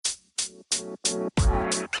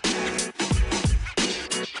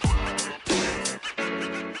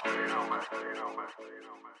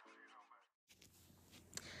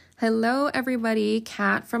Hello everybody,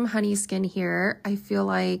 Kat from Honey Skin here. I feel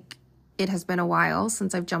like it has been a while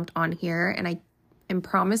since I've jumped on here, and I am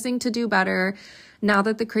promising to do better now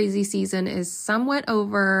that the crazy season is somewhat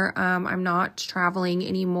over. I'm not traveling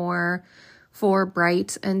anymore for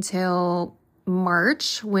Bright until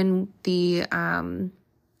March when the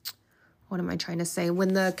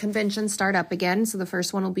when the conventions start up again. So the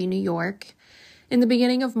first one will be New York in the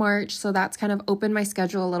beginning of March. So that's kind of opened my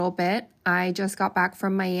schedule a little bit. I just got back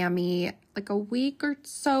from Miami like a week or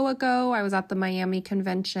so ago. I was at the Miami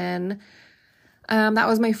convention. That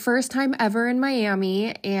was my first time ever in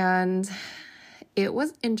Miami, and it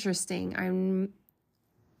was interesting.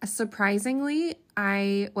 Surprisingly,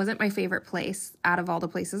 I wasn't my favorite place out of all the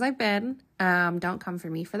places I've been. Don't come for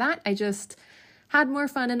me for that. I just had more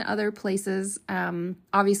fun in other places.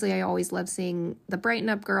 Obviously, I always love seeing the Brighten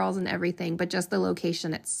Up girls and everything, but just the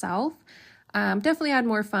location itself, definitely had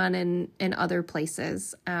more fun in other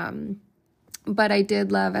places. But I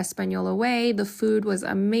did love Espanola Way. The food was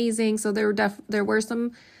amazing. So there were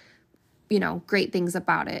some, great things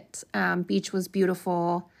about it. Beach was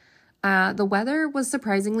beautiful. The weather was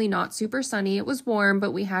surprisingly not super sunny. It was warm,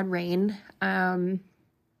 but we had rain.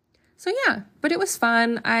 So yeah, but it was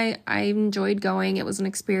fun. I enjoyed going. It was an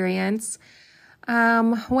experience.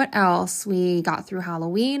 What else? We got through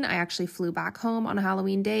Halloween. I actually flew back home on a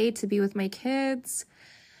Halloween day to be with my kids.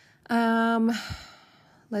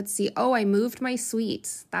 Let's see. Oh, I moved my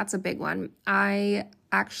suite. That's a big one. I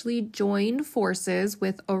actually joined forces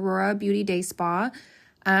with Aurora Beauty Day Spa.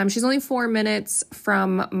 She's only 4 minutes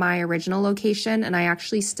from my original location, and I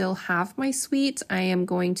actually still have my suite. I am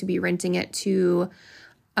going to be renting it to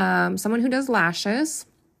someone who does lashes,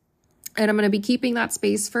 and I'm going to be keeping that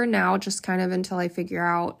space for now, just kind of until I figure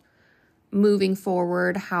out moving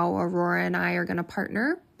forward how Aurora and I are going to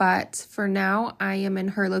partner. But for now, I am in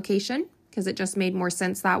her location because it just made more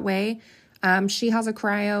sense that way. She has a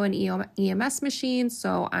cryo and EMS machine,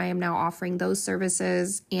 so I am now offering those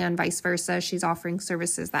services, and vice versa. She's offering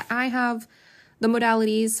services that I have the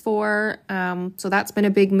modalities for. So that's been a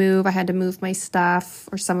big move. I had to move my stuff,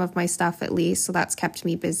 or some of my stuff at least. So that's kept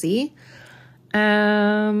me busy.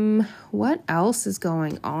 What else is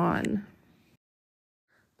going on?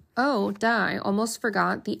 Oh, I almost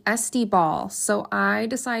forgot the SD ball. So I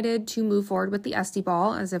decided to move forward with the SD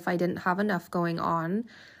ball as if I didn't have enough going on.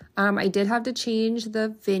 I did have to change the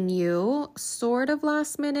venue sort of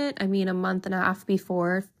last minute. I mean, a month and a half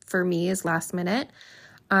before for me is last minute.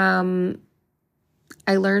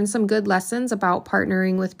 I learned some good lessons about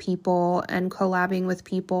partnering with people and collabing with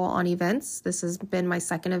people on events. This has been my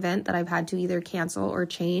second event that I've had to either cancel or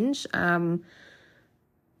change, kind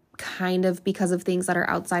of because of things that are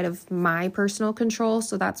outside of my personal control.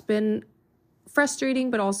 So that's been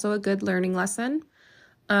frustrating, but also a good learning lesson.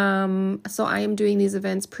 So I am doing these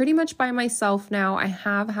events pretty much by myself now. I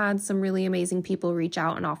have had some really amazing people reach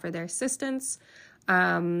out and offer their assistance,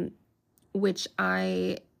 which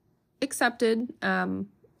I accepted.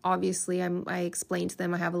 Obviously I explained to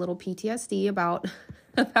them I have a little PTSD about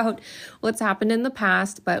what's happened in the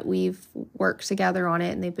past, but we've worked together on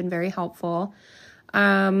it and they've been very helpful.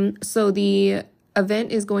 So the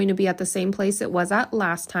event is going to be at the same place it was at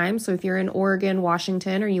last time. So if you're in Oregon,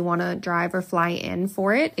 Washington, or you want to drive or fly in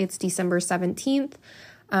for it, it's December 17th,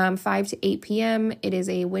 5 to 8 p.m. It is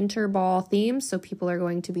a winter ball theme. So people are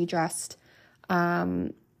going to be dressed,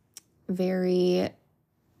 very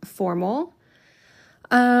formal.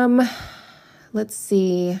 Let's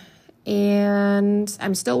see. And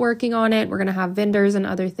I'm still working on it. We're going to have vendors and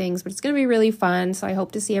other things, but it's going to be really fun. So I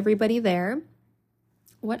hope to see everybody there.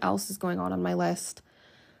 What else is going on my list?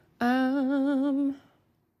 It's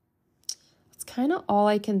kind of all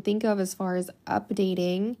I can think of as far as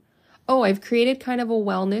updating. Oh, I've created kind of a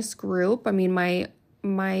wellness group. I mean,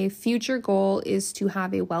 my future goal is to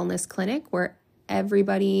have a wellness clinic where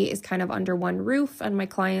everybody is kind of under one roof and my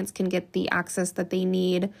clients can get the access that they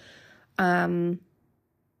need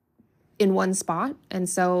in one spot. And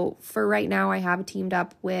so for right now, I have teamed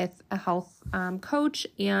up with a health coach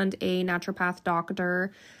and a naturopath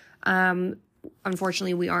doctor.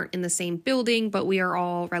 Unfortunately, we aren't in the same building, but we are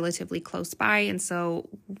all relatively close by. And so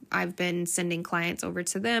I've been sending clients over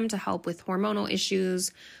to them to help with hormonal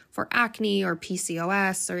issues for acne or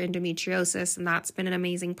PCOS or endometriosis. And that's been an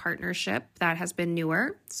amazing partnership that has been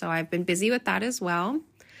newer. So I've been busy with that as well.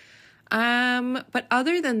 But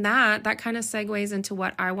other than that, that kind of segues into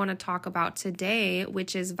what I want to talk about today,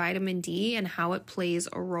 which is vitamin D and how it plays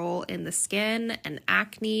a role in the skin and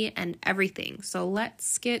acne and everything. So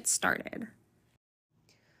let's get started.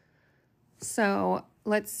 So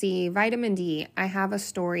let's see, vitamin D. I have a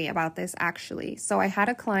story about this actually. So I had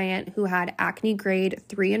a client who had acne grade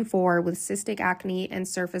 3 and 4 with cystic acne and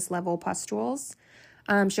surface level pustules.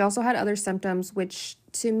 She also had other symptoms, which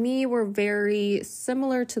to me were very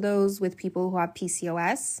similar to those with people who have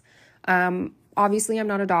PCOS. Obviously, I'm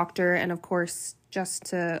not a doctor. And of course,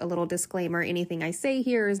 just a little disclaimer, anything I say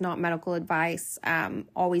here is not medical advice.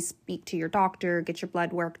 Always speak to your doctor, get your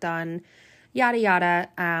blood work done, yada,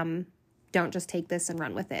 yada. Don't just take this and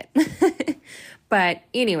run with it. But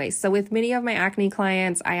anyway, so with many of my acne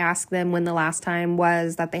clients, I ask them when the last time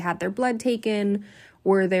was that they had their blood taken.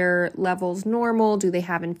 Were their levels normal? Do they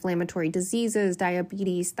have inflammatory diseases,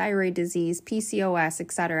 diabetes, thyroid disease, PCOS,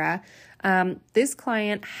 etc.? This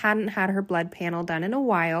client hadn't had her blood panel done in a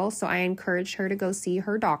while, so I encouraged her to go see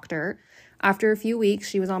her doctor. After a few weeks,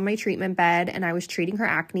 she was on my treatment bed and I was treating her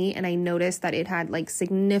acne, and I noticed that it had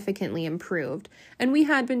significantly improved. And we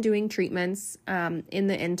had been doing treatments in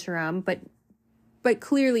the interim, but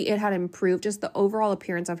clearly it had improved. Just the overall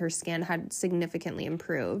appearance of her skin had significantly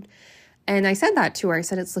improved. And I said that to her. I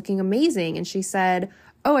said, it's looking amazing. And she said,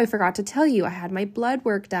 oh, I forgot to tell you, I had my blood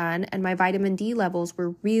work done and my vitamin D levels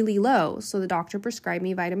were really low. So the doctor prescribed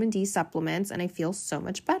me vitamin D supplements and I feel so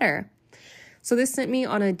much better. So this sent me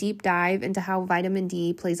on a deep dive into how vitamin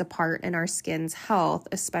D plays a part in our skin's health,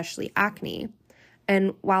 especially acne.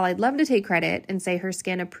 And while I'd love to take credit and say her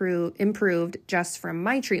skin improved just from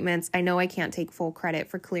my treatments, I know I can't take full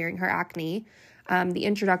credit for clearing her acne. The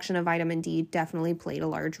introduction of vitamin D definitely played a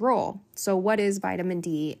large role. So what is vitamin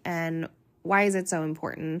D and why is it so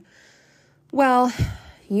important? Well,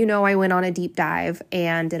 I went on a deep dive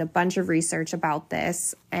and did a bunch of research about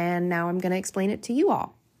this, and now I'm going to explain it to you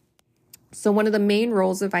all. So one of the main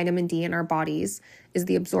roles of vitamin D in our bodies is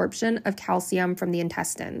the absorption of calcium from the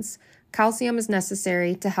intestines. Calcium is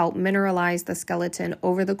necessary to help mineralize the skeleton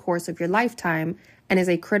over the course of your lifetime and is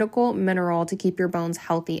a critical mineral to keep your bones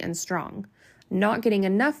healthy and strong. Not getting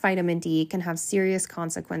enough vitamin D can have serious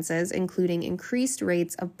consequences, including increased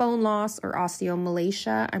rates of bone loss or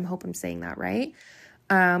osteomalacia. I hope I'm saying that right.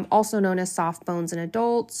 Also known as soft bones in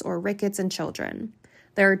adults or rickets in children.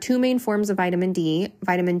 There are two main forms of vitamin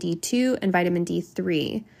D2 and vitamin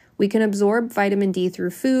D3. We can absorb vitamin D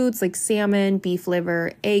through foods like salmon, beef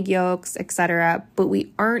liver, egg yolks, etc., but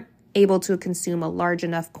we aren't able to consume a large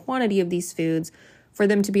enough quantity of these foods for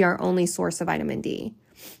them to be our only source of vitamin D.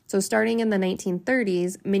 So starting in the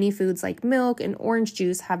 1930s, many foods like milk and orange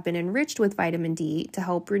juice have been enriched with vitamin D to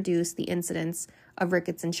help reduce the incidence of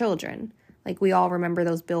rickets in children. We all remember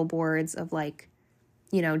those billboards of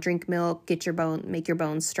drink milk, make your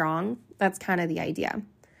bones strong. That's kind of the idea.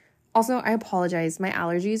 Also, I apologize. My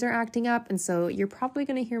allergies are acting up, and so you're probably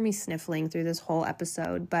going to hear me sniffling through this whole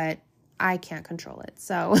episode, but I can't control it.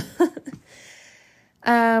 So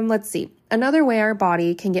let's see. Another way our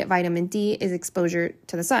body can get vitamin D is exposure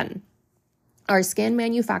to the sun. Our skin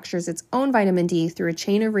manufactures its own vitamin D through a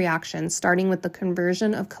chain of reactions, starting with the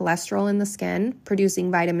conversion of cholesterol in the skin,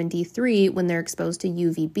 producing vitamin D3 when they're exposed to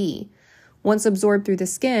UVB. Once absorbed through the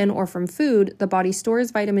skin or from food, the body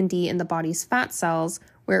stores vitamin D in the body's fat cells,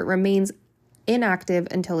 where it remains inactive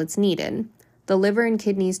until it's needed. The liver and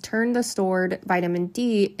kidneys turn the stored vitamin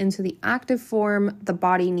D into the active form the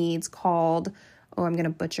body needs called, I'm going to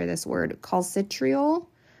butcher this word, calcitriol.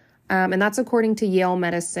 And that's according to Yale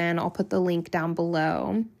Medicine. I'll put the link down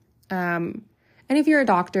below. And if you're a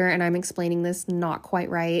doctor and I'm explaining this not quite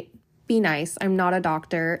right, be nice. I'm not a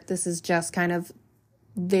doctor. This is just kind of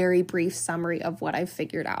very brief summary of what I've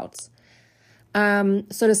figured out. So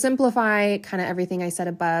to simplify kind of everything I said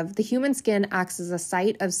above, the human skin acts as a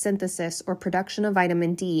site of synthesis or production of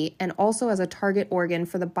vitamin D and also as a target organ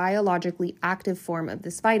for the biologically active form of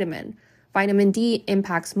this vitamin. Vitamin D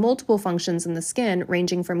impacts multiple functions in the skin,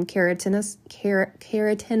 ranging from keratinocyte,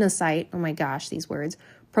 oh my gosh, these words,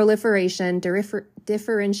 proliferation,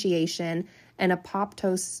 differentiation, and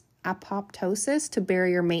apoptosis to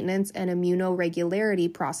barrier maintenance and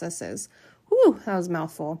immunoregularity processes. Whew, that was a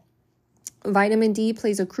mouthful. Vitamin D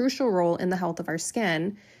plays a crucial role in the health of our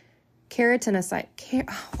skin.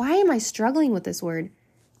 Why am I struggling with this word?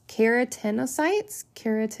 Keratinocytes.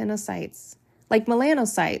 Like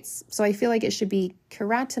melanocytes. So I feel like it should be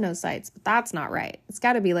keratinocytes, but that's not right. It's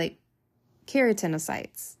got to be like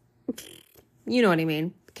keratinocytes. You know what I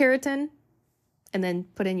mean? Keratin, and then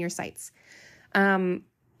put in your sites.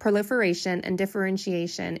 Proliferation and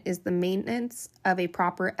differentiation is the maintenance of a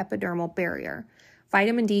proper epidermal barrier.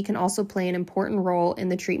 Vitamin D can also play an important role in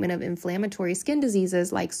the treatment of inflammatory skin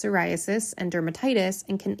diseases like psoriasis and dermatitis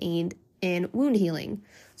and can aid in wound healing.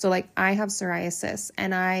 So I have psoriasis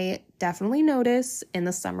and I definitely notice in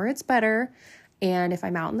the summer it's better. And if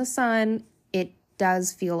I'm out in the sun,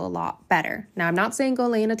 does feel a lot better. Now, I'm not saying go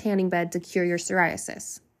lay in a tanning bed to cure your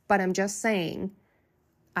psoriasis, but I'm just saying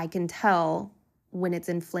I can tell when it's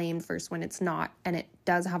inflamed versus when it's not, and it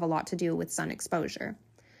does have a lot to do with sun exposure.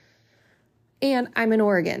 And I'm in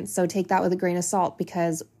Oregon, so take that with a grain of salt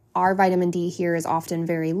because our vitamin D here is often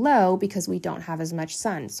very low because we don't have as much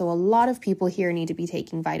sun. So a lot of people here need to be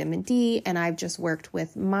taking vitamin D, and I've just worked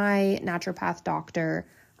with my naturopath doctor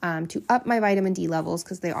to up my vitamin D levels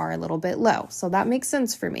because they are a little bit low. So that makes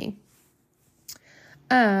sense for me.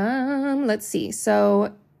 Let's see.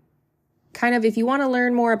 So kind of if you want to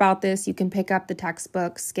learn more about this, you can pick up the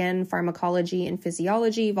textbook Skin Pharmacology and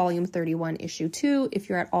Physiology, Volume 31, Issue 2, if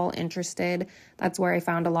you're at all interested. That's where I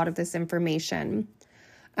found a lot of this information.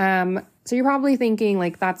 So you're probably thinking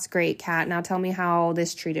like, that's great, Kat. Now tell me how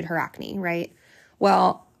this treated her acne, right?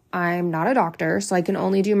 Well, I'm not a doctor, so I can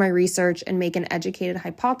only do my research and make an educated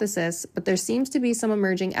hypothesis, but there seems to be some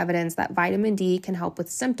emerging evidence that vitamin D can help with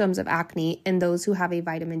symptoms of acne in those who have a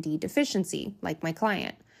vitamin D deficiency, like my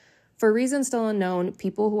client. For reasons still unknown,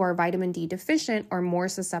 people who are vitamin D deficient are more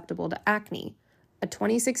susceptible to acne. A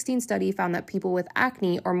 2016 study found that people with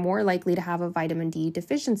acne are more likely to have a vitamin D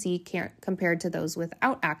deficiency compared to those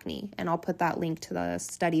without acne, and I'll put that link to the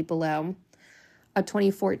study below. A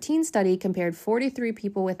 2014 study compared 43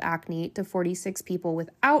 people with acne to 46 people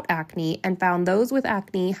without acne and found those with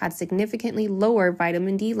acne had significantly lower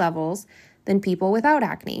vitamin D levels than people without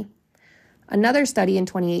acne. Another study in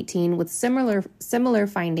 2018 with similar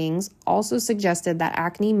findings also suggested that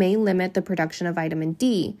acne may limit the production of vitamin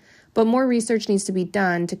D, but more research needs to be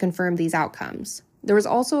done to confirm these outcomes. There was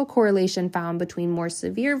also a correlation found between more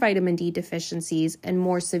severe vitamin D deficiencies and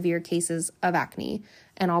more severe cases of acne,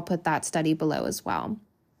 and I'll put that study below as well.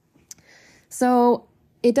 So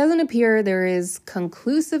it doesn't appear there is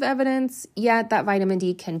conclusive evidence yet that vitamin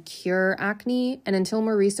D can cure acne, and until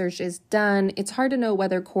more research is done, it's hard to know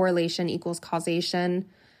whether correlation equals causation.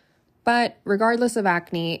 But regardless of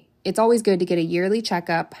acne, it's always good to get a yearly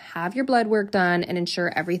checkup, have your blood work done, and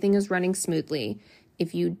ensure everything is running smoothly.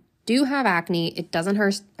 If you do have acne, it doesn't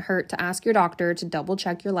hurt to ask your doctor to double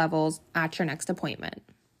check your levels at your next appointment.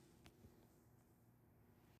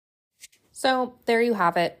 So there you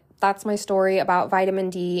have it. That's my story about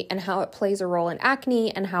vitamin D and how it plays a role in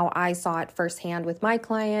acne and how I saw it firsthand with my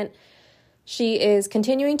client. She is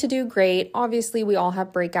continuing to do great. Obviously, we all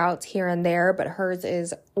have breakouts here and there, but hers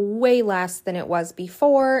is way less than it was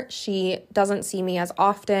before. She doesn't see me as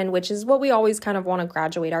often, which is what we always kind of want to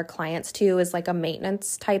graduate our clients to, is like a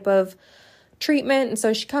maintenance type of treatment. And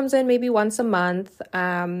so she comes in maybe once a month,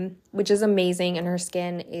 which is amazing. And her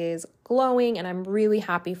skin is glowing, and I'm really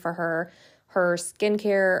happy for her. Her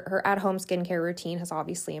skincare, her at-home skincare routine has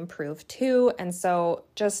obviously improved too. And so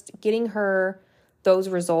just getting her those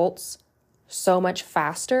results so much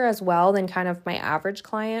faster as well than kind of my average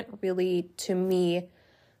client really, to me,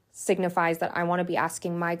 signifies that I want to be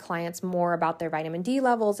asking my clients more about their vitamin D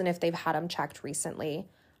levels and if they've had them checked recently.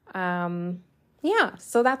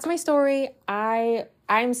 So that's my story.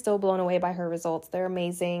 I'm still blown away by her results. They're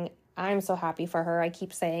amazing. I'm so happy for her. I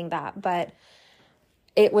keep saying that, but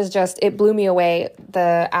it blew me away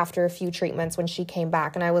after a few treatments when she came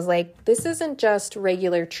back. And I was like, this isn't just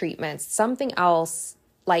regular treatments. Something else,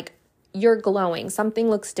 like, you're glowing. Something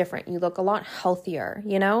looks different. You look a lot healthier,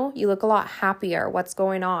 you know? You look a lot happier. What's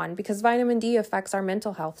going on? Because vitamin D affects our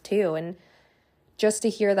mental health too. And just to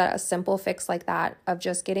hear that a simple fix like that of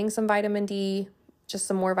just getting some vitamin D, just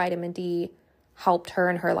some more vitamin D, helped her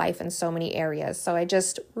in her life in so many areas. So I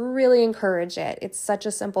just really encourage it. It's such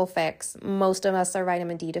a simple fix. Most of us are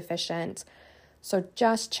vitamin D deficient. So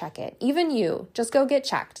just check it. Even you, just go get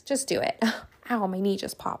checked. Just do it. Ow, my knee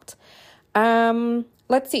just popped.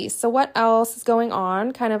 Let's see. So what else is going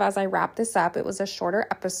on? Kind of as I wrap this up, it was a shorter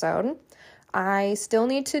episode. I still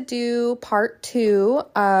need to do part 2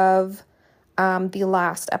 of the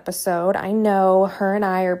last episode. I know her and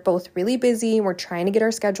I are both really busy. We're trying to get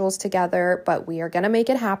our schedules together, but we are going to make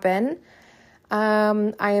it happen.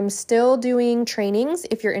 I am still doing trainings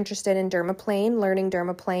if you're interested in dermaplane, learning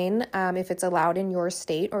dermaplane, if it's allowed in your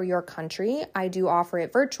state or your country. I do offer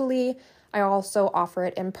it virtually. I also offer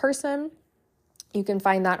it in person. You can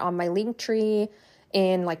find that on my link tree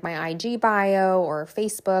in like my IG bio or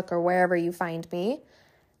Facebook or wherever you find me.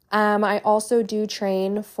 I also do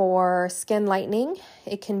train for skin lightening.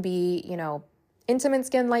 It can be, intimate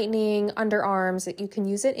skin lightening, underarms. You can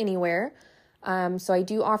use it anywhere. So I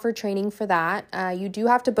do offer training for that. You do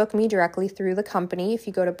have to book me directly through the company. If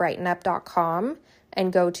you go to brightenup.com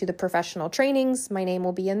and go to the professional trainings, my name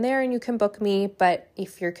will be in there and you can book me. But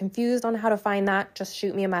if you're confused on how to find that, just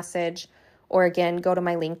shoot me a message. Or again, go to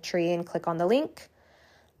my link tree and click on the link.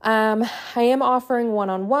 I am offering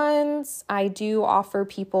one-on-ones. I do offer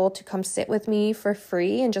people to come sit with me for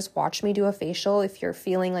free and just watch me do a facial if you're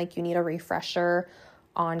feeling like you need a refresher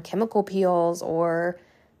on chemical peels or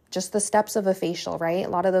just the steps of a facial, right? A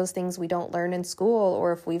lot of those things we don't learn in school,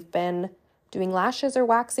 or if we've been doing lashes or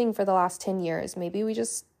waxing for the last 10 years, maybe we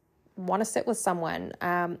just want to sit with someone.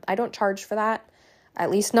 I don't charge for that, at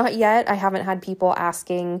least not yet. I haven't had people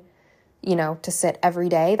asking, to sit every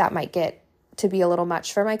day. That might get to be a little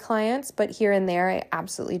much for my clients, but here and there, I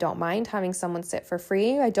absolutely don't mind having someone sit for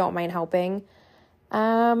free. I don't mind helping.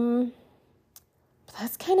 But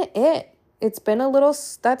that's kind of it. It's been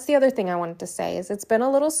that's the other thing I wanted to say is it's been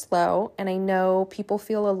a little slow, and I know people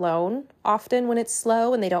feel alone often when it's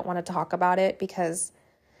slow and they don't want to talk about it because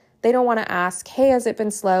they don't want to ask, hey, has it been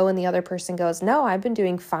slow? And the other person goes, no, I've been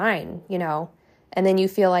doing fine, and then you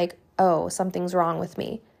feel like, oh, something's wrong with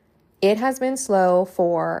me. It has been slow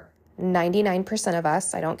for 99% of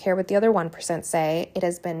us. I don't care what the other 1% say. It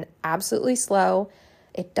has been absolutely slow.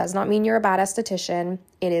 It does not mean you're a bad esthetician.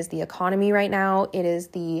 It is the economy right now. It is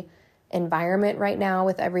the environment right now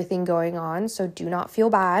with everything going on. So do not feel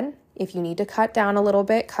bad. If you need to cut down a little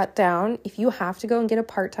bit, cut down. If you have to go and get a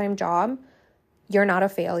part-time job, you're not a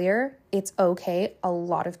failure. It's okay. A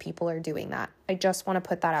lot of people are doing that. I just want to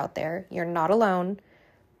put that out there. You're not alone.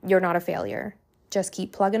 You're not a failure. Just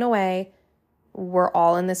keep plugging away. We're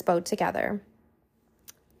all in this boat together.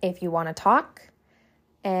 If you want to talk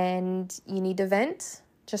and you need to vent,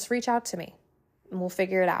 just reach out to me and we'll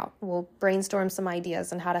figure it out. We'll brainstorm some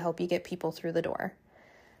ideas on how to help you get people through the door.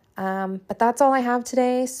 But that's all I have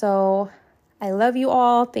today. So I love you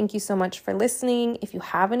all. Thank you so much for listening. If you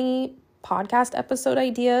have any podcast episode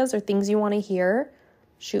ideas or things you want to hear,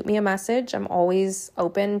 shoot me a message. I'm always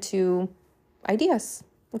open to ideas.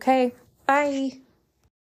 Okay, bye.